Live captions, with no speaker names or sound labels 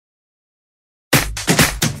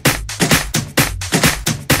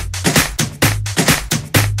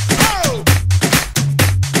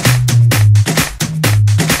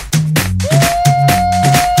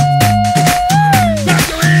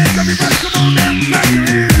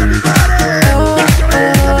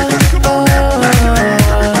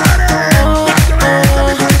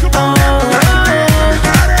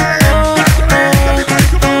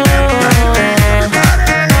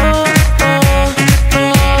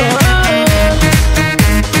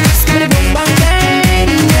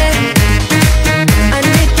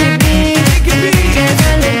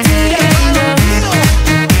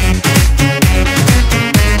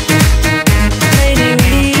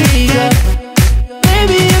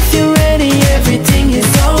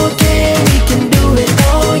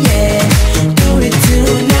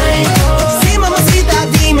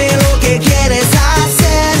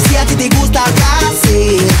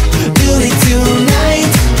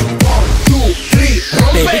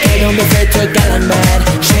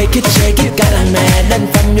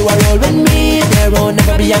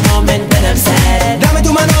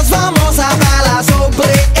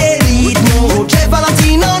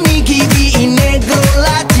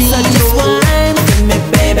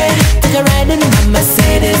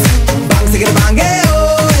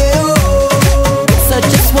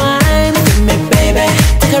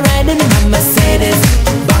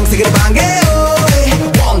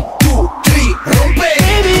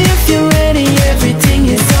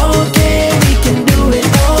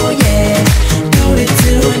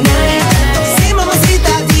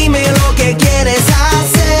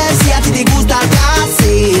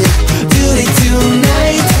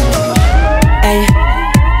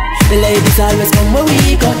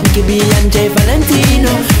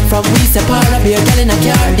This a part of your girl in a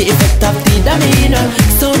car, the effect of the demeanor.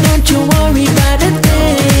 So don't you worry about a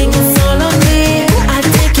thing, it's all on me. I'll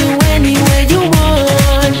take you anywhere you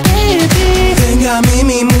want, baby. Venga a mí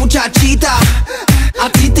mi muchachita, a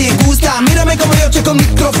ti te gusta. Mírame como yo checo el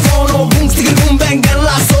micrófono. Boom, stick, boom, bang en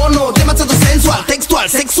la zona. Demasiado sensual, textual,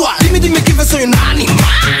 sexual. Dime que soy un animal.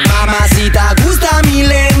 Mamacita, gusta mi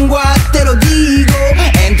lengua, te lo digo.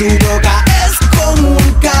 En tu boca es como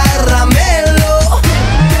un caramelo.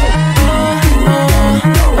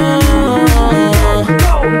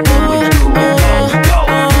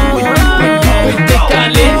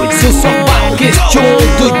 Décalé, ce soir pas question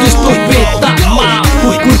de stopper ta main.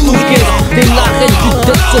 Pour que tout reste, t'es la reine du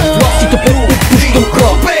dance floor. S'il te plaît, bouge ton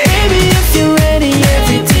corps. Baby, if you're ready,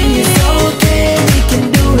 everything is okay. We can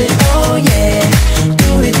do it, oh yeah.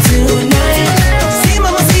 Do it tonight. Sí,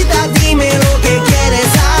 mamacita, dime lo que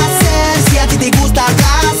quieres hacer. Si a ti te gusta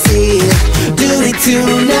así, do it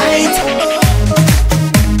tonight.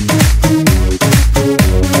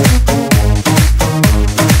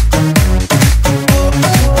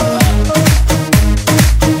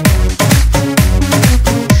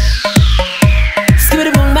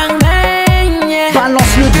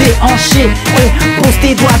 Balance le déhanché et pose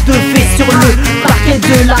tes doigts de fée sur le parquet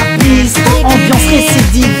de la piste. Ambiance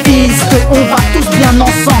récidiviste, on va tous bien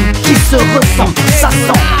ensemble, qui se ressemble, ça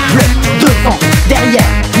semble devant, derrière,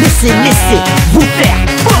 laissez,